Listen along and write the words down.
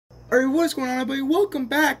Alright, what's going on, everybody? Welcome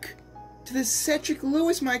back to the Cedric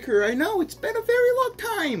Lewis my career. I know, it's been a very long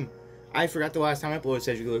time. I forgot the last time I uploaded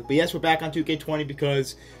Cedric Lewis. But yes, we're back on 2K20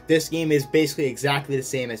 because this game is basically exactly the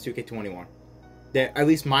same as 2K21. At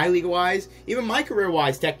least my league-wise, even my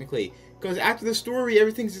career-wise, technically. Because after the story,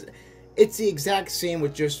 it's the exact same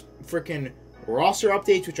with just freaking roster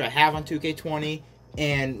updates, which I have on 2K20.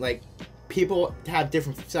 And, like, people have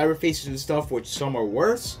different cyber faces and stuff, which some are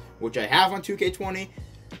worse, which I have on 2K20.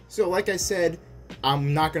 So, like I said,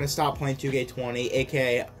 I'm not going to stop playing 2K20,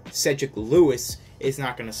 aka Cedric Lewis is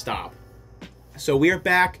not going to stop. So, we are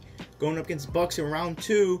back, going up against the Bucks in round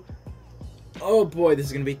 2. Oh boy, this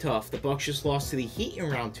is going to be tough. The Bucks just lost to the Heat in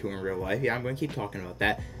round 2 in real life. Yeah, I'm going to keep talking about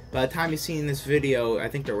that. By the time you're seeing this video, I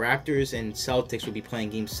think the Raptors and Celtics will be playing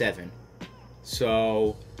Game 7.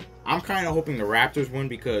 So, I'm kind of hoping the Raptors win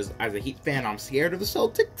because, as a Heat fan, I'm scared of the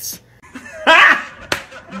Celtics.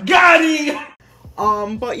 Got him!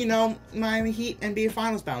 But, you know, Miami Heat, NBA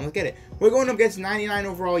Finals bound. Let's get it. We're going up against 99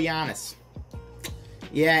 overall Giannis.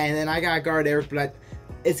 Yeah, and then I got guard Eric, but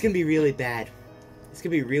it's going to be really bad. It's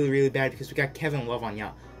going to be really, really bad because we got Kevin Love on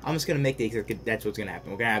Giannis. I'm just going to make that's what's going to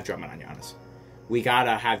happen. We're going to have Drummond on Giannis. We got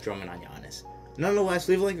to have Drummond on Giannis. Nonetheless,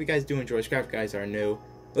 leave a like if you guys do enjoy. Subscribe if you guys are new.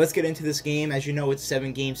 Let's get into this game. As you know, it's a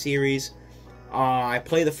 7-game series. I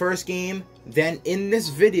play the first game. Then in this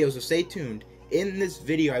video, so stay tuned. In this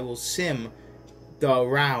video, I will sim the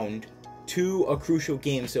round to a crucial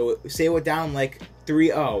game. So say we're down like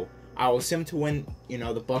 3-0. I will sim to win, you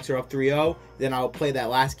know, the Bucks are up 3-0. Then I'll play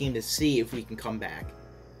that last game to see if we can come back.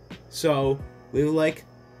 So, leave a like.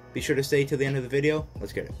 Be sure to stay till the end of the video.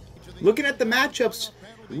 Let's get it. Looking at the matchups,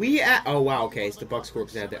 oh wow, okay, it's the Bucks score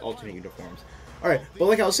because they have the alternate uniforms. Alright, but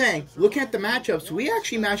like I was saying, looking at the matchups, we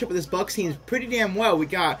actually match up with this Bucks team pretty damn well. We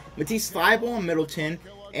got Matisse Thybulle on Middleton,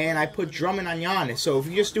 and I put Drummond on Giannis. So if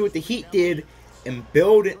you just do what the Heat did and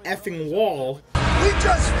build an effing wall, we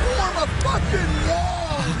just form a fucking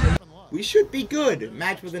wall! We should be good.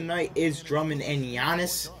 Match of the night is Drummond and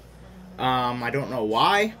Giannis. I don't know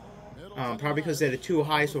why. Probably because they're the 2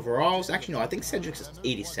 highest overalls. Actually, no, I think Cedric's is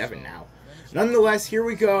 87 now. Nonetheless, here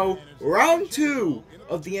we go. Round 2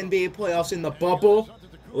 of the NBA playoffs in the bubble.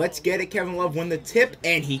 Let's get it. Kevin Love won the tip,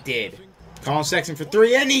 and he did. Colin Sexton for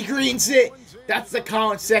 3, and he greens it. That's the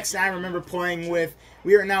Colin Sexton I remember playing with.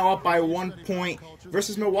 We are now up by 1 point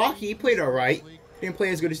versus Milwaukee. He played alright. Didn't play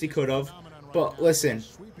as good as he could have. But listen,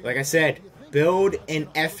 like I said, build an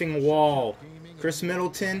effing wall. Chris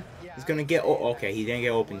Middleton is going to get... Oh, okay, he didn't get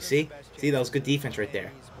open. See, that was good defense right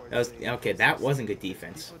there. That wasn't good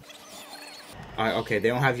defense. Okay, they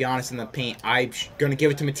don't have Giannis in the paint. I'm going to give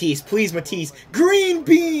it to Matisse. Please, Matisse. Green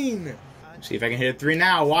bean! See if I can hit a 3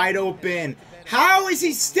 now. Wide open. How is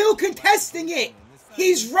he still contesting it?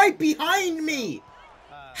 He's right behind me.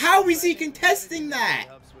 How is he contesting that?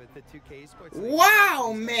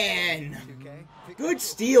 Wow, man. Good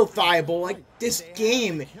steal, Thybulle. Like, this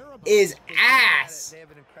game is ass.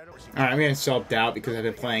 Alright, I'm getting subbed out because I've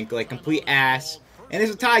been playing, like, complete ass. And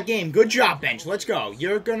it's a tie game. Good job, bench. Let's go.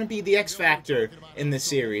 You're going to be the X factor in this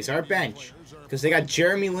series. Our bench. Because they got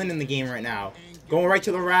Jeremy Lin in the game right now. Going right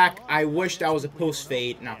to the rack. I wish that was a post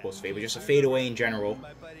fade. Not post fade, but just a fade away in general.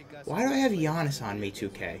 Why do I have Giannis on me,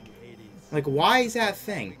 2K? Like, why is that a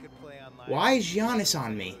thing? Why is Giannis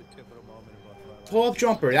on me? Pull-up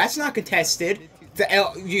jumper. That's not contested.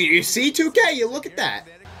 You see, 2K? You look at that.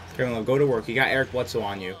 Kevin Love, go to work. You got Eric Bledsoe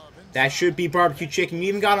on you. That should be barbecue chicken. You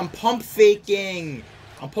even got him pump faking.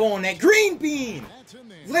 I'm pulling that green bean.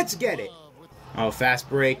 Let's get it. Oh, fast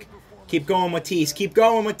break. Keep going, Matisse. Keep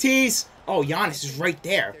going, Matisse. Oh, Giannis is right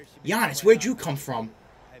there. Giannis, where'd you come from?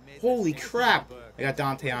 Holy crap. I got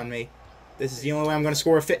Dante on me. This is the only way I'm going to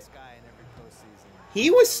score a fit. He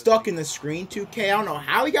was stuck in the screen, 2K. I don't know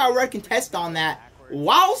how he got a red contest on that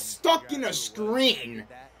while stuck in a screen.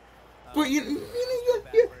 But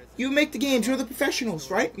you make the games. You're the professionals,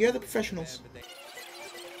 right? You're the professionals.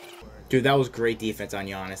 Dude, that was great defense on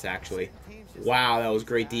Giannis, actually. Wow, that was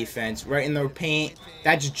great defense. Right in the paint.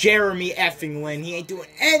 That's Jeremy effing Lin. He ain't doing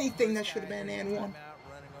anything. That should have been an and 1.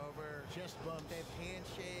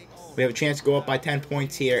 We have a chance to go up by 10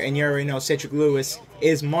 points here. And you already know Cedric Lewis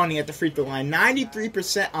is money at the free throw line.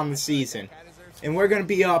 93% on the season. And we're going to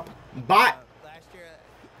be up by...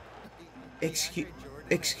 Excuse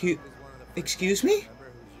me?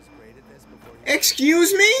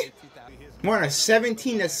 Excuse me? We're on a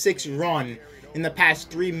 17-6 run in the past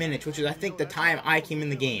 3 minutes, which is, I think, the time I came in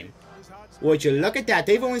the game. Would you look at that?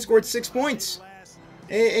 They've only scored 6 points.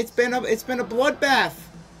 It's been a bloodbath.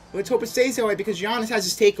 Let's hope it stays that way because Giannis has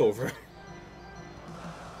his takeover.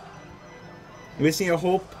 We just need to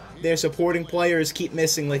hope their supporting players keep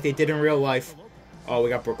missing like they did in real life. Oh, we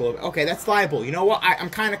got Brook Lopez. Okay, that's liable. You know what? I'm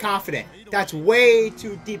kind of confident. That's way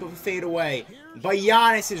too deep of a fadeaway. But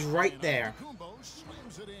Giannis is right there.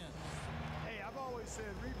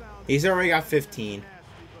 He's already got 15.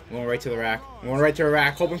 Going right to the rack. Going right to the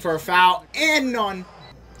rack. Hoping for a foul. And none.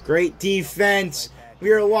 Great defense.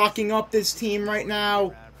 We are locking up this team right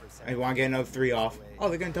now. I want to get another 3 off. Oh,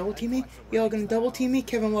 they're going to double team me? Y'all going to double team me?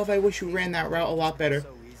 Kevin Love, I wish you ran that route a lot better.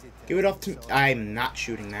 Give it up to me. I'm not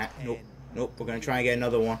shooting that. Nope. Nope. We're going to try and get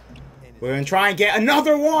another one. We're going to try and get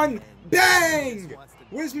another one. Bang!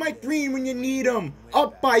 Where's Mike Green when you need him?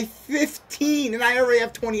 Up by 15, and I already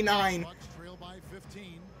have 29.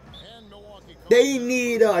 They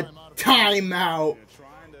need a timeout.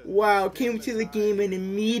 Wow, came to the game and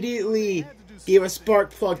immediately gave a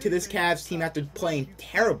spark plug to this Cavs team after playing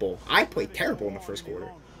terrible. I played terrible in the first quarter.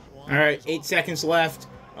 All right, 8 seconds left.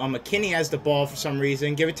 McKinney has the ball for some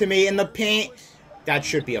reason. Give it to me in the paint. That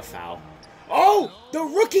should be a foul. Oh, the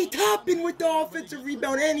rookie Toppin with the offensive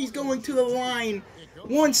rebound, and he's going to the line.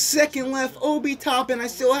 1 second left. Obi Toppin, I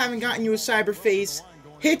still haven't gotten you a cyber face.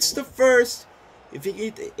 Hits the first.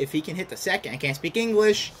 If he can hit the second, I can't speak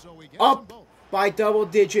English. Up by double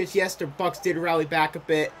digits. Yes, the Bucks did rally back a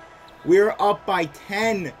bit. We're up by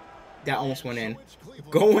 10. That almost went in.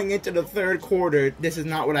 Going into the third quarter, this is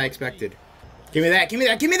not what I expected. Give me that, give me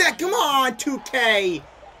that, give me that. Come on, 2K.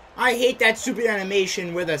 I hate that stupid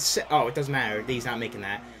animation where the... Oh, it doesn't matter. He's not making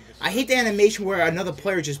that. I hate the animation where another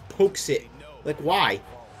player just pokes it. Like, why?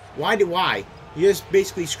 Why? You're just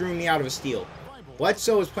basically screwing me out of a steal.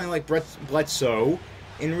 Bledsoe is playing like Bledsoe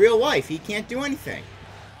in real life. He can't do anything.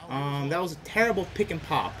 That was a terrible pick and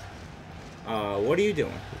pop. What are you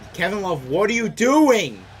doing? Kevin Love, what are you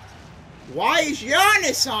doing? Why is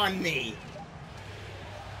Giannis on me?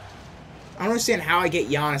 I don't understand how I get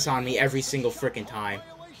Giannis on me every single freaking time.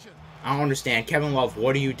 I don't understand. Kevin Love,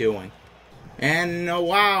 what are you doing? And,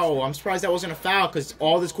 wow, I'm surprised that wasn't a foul because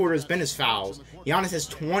all this quarter has been his fouls. Giannis has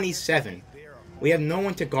 27. We have no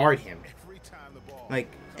one to guard him.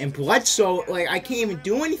 Like, and Bledsoe, like, I can't even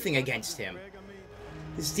do anything against him.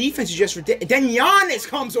 His defense is just ridiculous. Then Giannis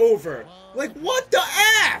comes over. Like, what the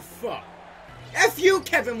F? F you,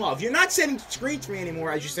 Kevin Love. You're not setting screens for me anymore.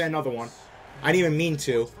 I just said another one. I didn't even mean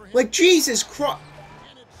to. Like, Jesus Christ.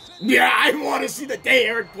 Yeah, I want to see the day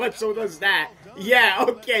Eric Bledsoe does that. Yeah,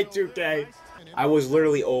 okay, 2K. I was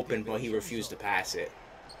literally open, but he refused to pass it.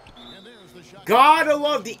 Gotta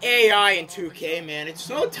love the AI in 2K, man. It's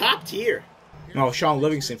so top tier. Oh, Sean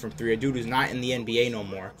Livingston from 3. A dude who's not in the NBA no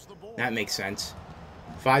more. That makes sense.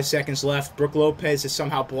 5 seconds left. Brook Lopez is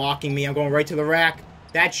somehow blocking me. I'm going right to the rack.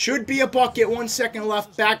 That should be a bucket. 1 second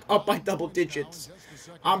left. Back up by double digits.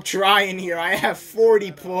 I'm trying here. I have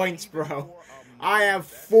 40 points, bro. I have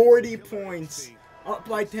 40 points. Up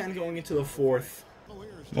by 10 going into the fourth.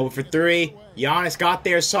 Over for 3. Giannis got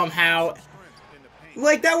there somehow.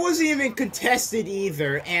 Like, that wasn't even contested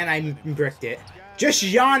either, and I bricked it. Just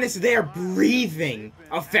Giannis there breathing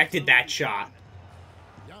affected that shot.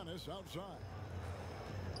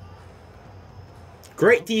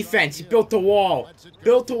 Great defense. He built the wall.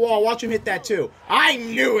 Built the wall. Watch him hit that too. I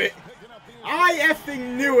knew it. I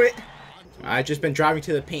effing knew it. I've just been driving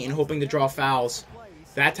to the paint and hoping to draw fouls.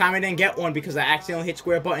 That time I didn't get one because I accidentally hit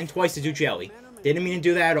square button twice to do jelly. Didn't mean to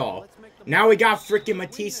do that at all. Now we got freaking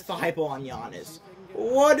Matisse Thybulle on Giannis.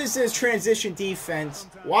 What is this transition defense?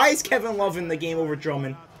 Why is Kevin Love in the game over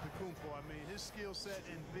Drummond?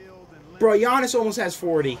 Bro, Giannis almost has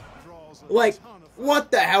 40. Like, what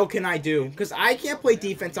the hell can I do? Because I can't play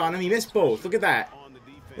defense on him. He missed both. Look at that.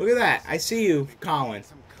 Look at that. I see you, Colin.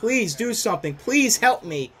 Please do something. Please help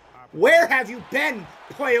me. Where have you been,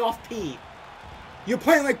 playoff P? You're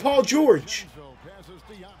playing like Paul George.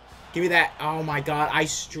 Give me that. Oh, my God. I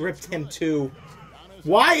stripped him, too.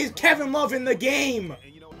 Why is Kevin Love in the game?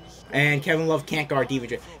 And Kevin Love can't guard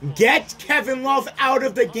Divac. Get Kevin Love out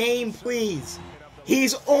of the game, please.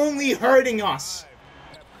 He's only hurting us.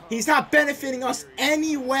 He's not benefiting us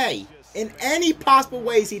any way. In any possible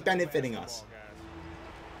ways, he's benefiting us.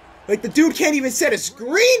 Like, the dude can't even set a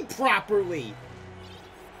screen properly.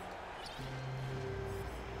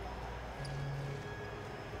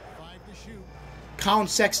 Colin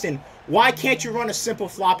Sexton, why can't you run a simple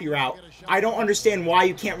floppy route? I don't understand why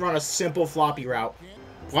you can't run a simple floppy route.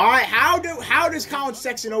 Why? How does Colin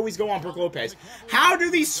Sexton always go on Brook Lopez? How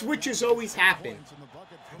do these switches always happen?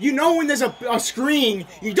 You know when there's a screen,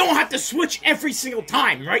 you don't have to switch every single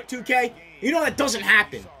time, right, 2K? You know that doesn't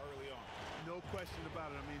happen.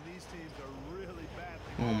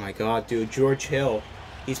 Oh my God, dude, George Hill.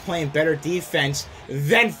 He's playing better defense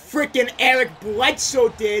than freaking Eric Bledsoe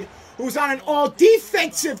did, who's on an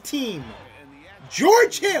all-defensive team.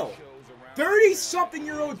 George Hill,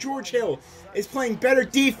 30-something-year-old George Hill is playing better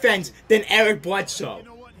defense than Eric Bledsoe.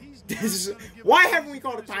 Why haven't we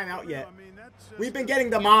called a timeout yet? We've been getting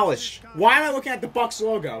demolished. Why am I looking at the Bucks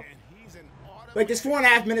logo? Like, there's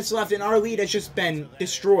 4.5 minutes left, and our lead has just been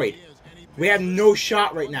destroyed. We have no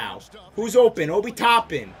shot right now. Who's open? Obi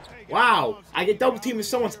Toppin. Wow. I get double teamed if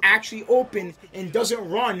someone's actually open and doesn't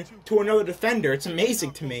run to another defender. It's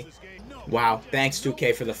amazing to me. Wow. Thanks,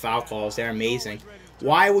 2K, for the foul calls. They're amazing.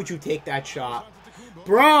 Why would you take that shot?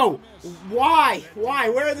 Bro, why? Why?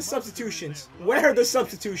 Where are the substitutions? Where are the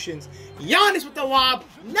substitutions? Giannis with the lob.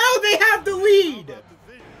 Now they have the lead.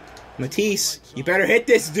 Matisse, you better hit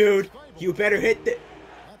this, dude. You better hit the...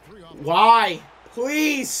 Why?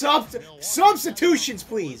 Please, substitutions,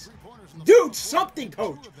 please. Dude, something,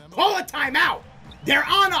 coach. Call a timeout. They're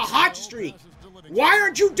on a hot streak. Why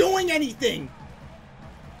aren't you doing anything?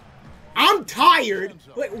 I'm tired.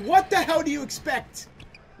 Like, what the hell do you expect?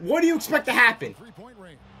 What do you expect to happen?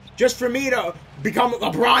 Just for me to become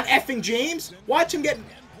LeBron effing James? Watch him get...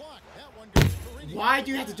 Why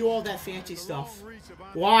do you have to do all that fancy stuff?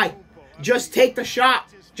 Why? Just take the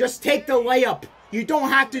shot. Just take the layup. You don't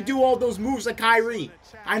have to do all those moves like Kyrie.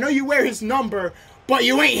 I know you wear his number, but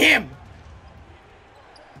you ain't him.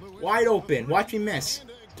 Wide open. Watch me miss.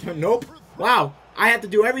 Nope. Wow. I have to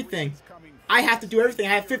do everything. I have to do everything.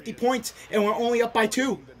 I have 50 points, and we're only up by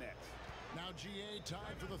 2.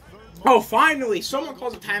 Oh, finally, someone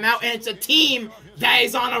calls a timeout, and it's a team that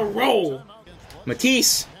is on a roll.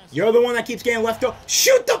 Matisse, you're the one that keeps getting left up.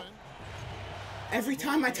 Shoot the... Every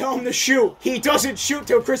time I tell him to shoot, he doesn't shoot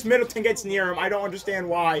till Chris Middleton gets near him. I don't understand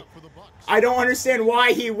why. I don't understand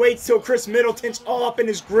why he waits till Chris Middleton's all up in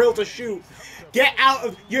his grill to shoot. Get out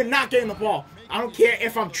of... You're not getting the ball. I don't care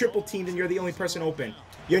if I'm triple teamed and you're the only person open.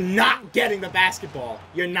 You're not getting the basketball.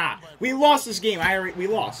 You're not. We lost this game. We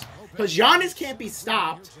lost. Because Giannis can't be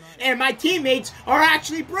stopped, and my teammates are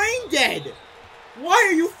actually brain dead. Why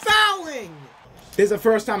are you fouling? This is the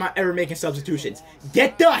first time I'm ever making substitutions.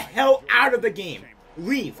 Get the hell out of the game.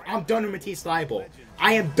 Leave. I'm done with Matisse Thybulle.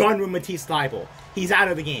 I am done with Matisse Thybulle. He's out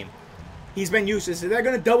of the game. He's been useless. If they're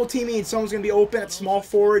going to double team me and someone's going to be open at small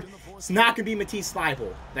forward, it's not going to be Matisse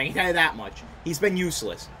Thybulle. I can tell you that much. He's been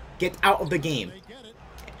useless. Get out of the game.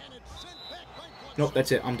 Nope,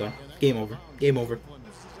 that's it. I'm done. Game over. Game over.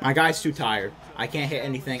 My guy's too tired. I can't hit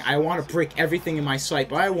anything. I want to break everything in my sight,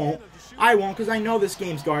 but I won't. I won't because I know this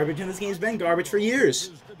game's garbage, and this game's been garbage for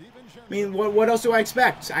years. I mean, what else do I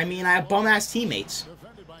expect? I mean, I have bum-ass teammates.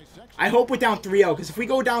 I hope we're down 3-0, because if we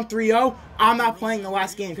go down 3-0, I'm not playing the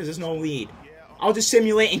last game because there's no lead. I'll just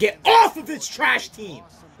simulate and get off of this trash team.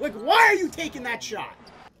 Like, why are you taking that shot?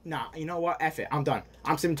 Nah, you know what? F it. I'm done.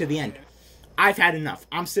 I'm simming to the end. I've had enough.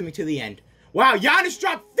 I'm simming to the end. Wow, Giannis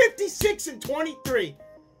dropped 56 and 23.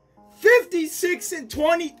 56 and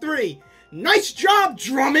 23. Nice job,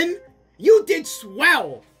 Drummond. You did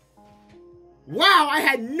swell. Wow, I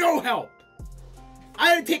had no help. I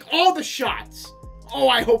had to take all the shots. Oh,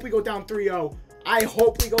 I hope we go down 3-0. I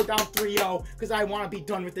hope we go down 3-0 because I want to be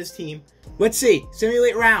done with this team. Let's see.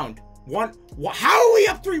 Simulate round. How are we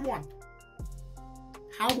up 3-1?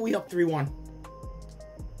 How are we up 3-1?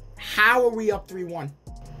 How are we up 3-1?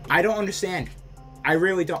 I don't understand. I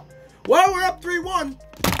really don't. Well, we're up 3-1.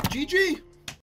 GG.